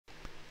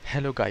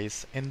Hello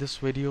guys, in this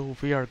video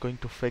we are going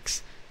to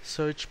fix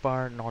search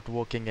bar not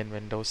working in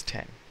Windows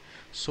 10.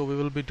 So we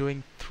will be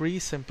doing 3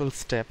 simple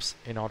steps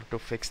in order to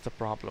fix the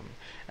problem,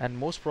 and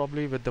most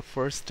probably with the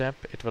first step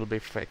it will be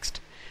fixed.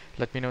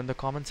 Let me know in the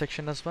comment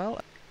section as well,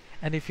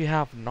 and if you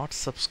have not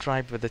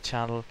subscribed with the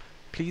channel,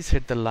 please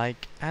hit the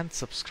like and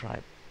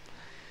subscribe.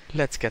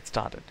 Let's get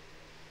started.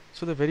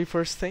 So the very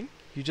first thing,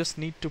 you just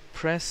need to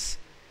press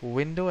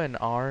Window and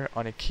R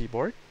on a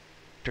keyboard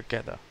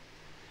together.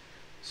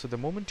 So the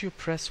moment you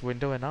press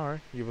Window and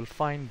R, you will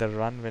find the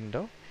Run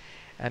window,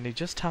 and you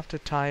just have to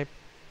type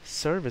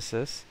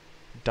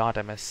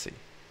services.msc.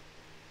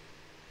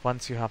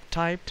 Once you have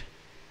typed,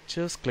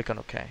 just click on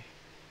OK.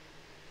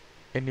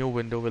 A new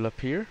window will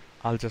appear.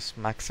 I'll just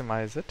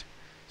maximize it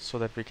so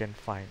that we can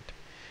find.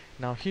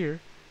 Now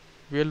here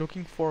we are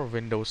looking for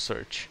Windows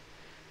search.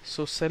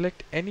 So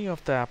select any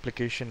of the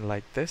application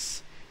like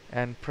this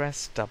and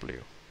press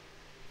W,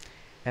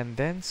 and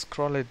then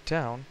scroll it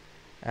down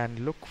and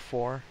look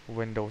for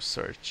Windows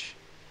search.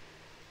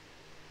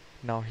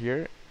 Now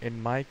here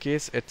in my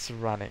case it's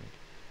running,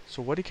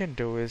 so what you can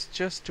do is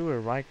just do a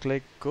right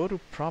click, go to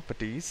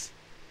properties,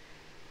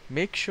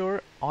 make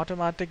sure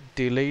automatic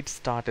delayed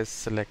start is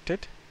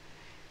selected,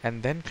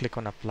 and then click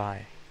on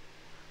apply.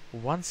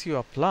 Once you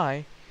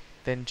apply,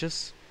 then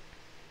just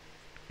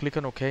click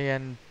on OK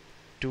and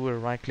do a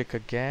right click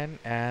again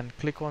and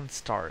click on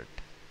start.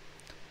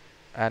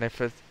 And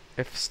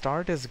if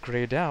start is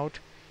grayed out,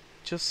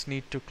 just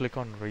need to click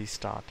on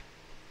restart.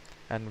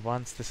 And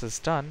once this is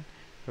done,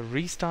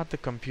 restart the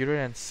computer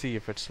and see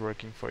if it's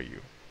working for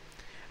you.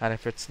 And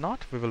if it's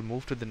not, we will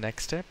move to the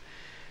next step.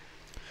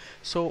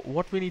 So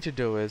what we need to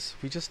do is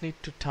we just need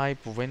to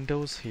type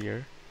Windows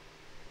here,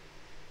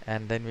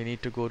 and then we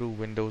need to go to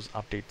Windows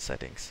Update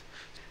Settings.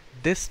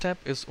 This step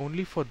is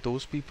only for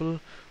those people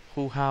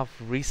who have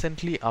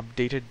recently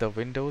updated the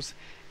Windows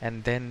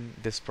and then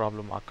this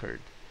problem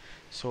occurred.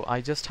 So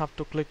I just have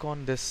to click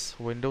on this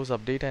Windows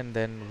Update and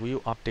then View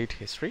Update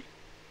History,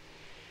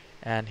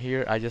 and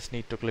here I just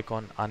need to click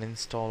on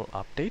Uninstall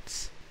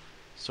Updates.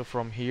 So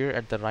from here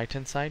at the right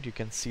hand side you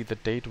can see the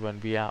date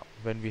when we have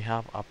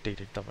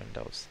updated the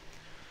Windows.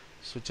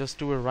 So just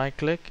do a right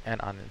click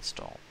and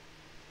uninstall,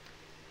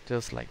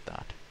 just like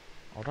that.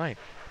 Alright,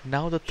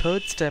 now the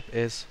third step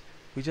is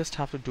we just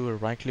have to do a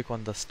right click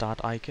on the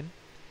start icon,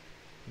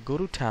 go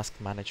to Task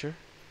Manager,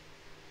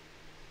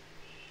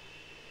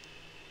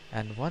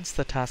 and once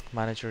the Task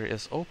Manager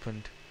is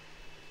opened,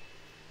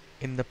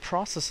 in the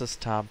Processes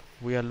tab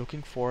we are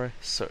looking for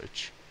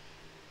search.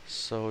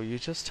 So you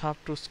just have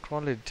to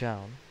scroll it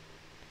down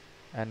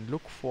and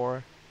look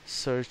for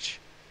search.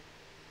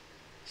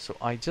 So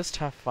I just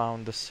have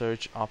found the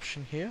search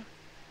option here.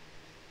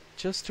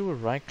 Just do a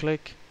right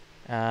click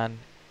and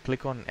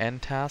click on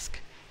End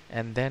Task,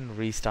 and then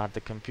restart the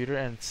computer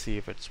and see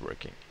if it's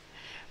working.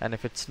 And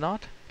if it's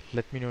not,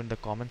 let me know in the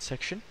comment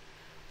section.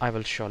 I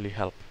will surely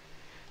help.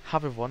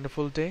 Have a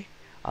wonderful day.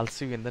 I'll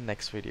see you in the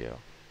next video.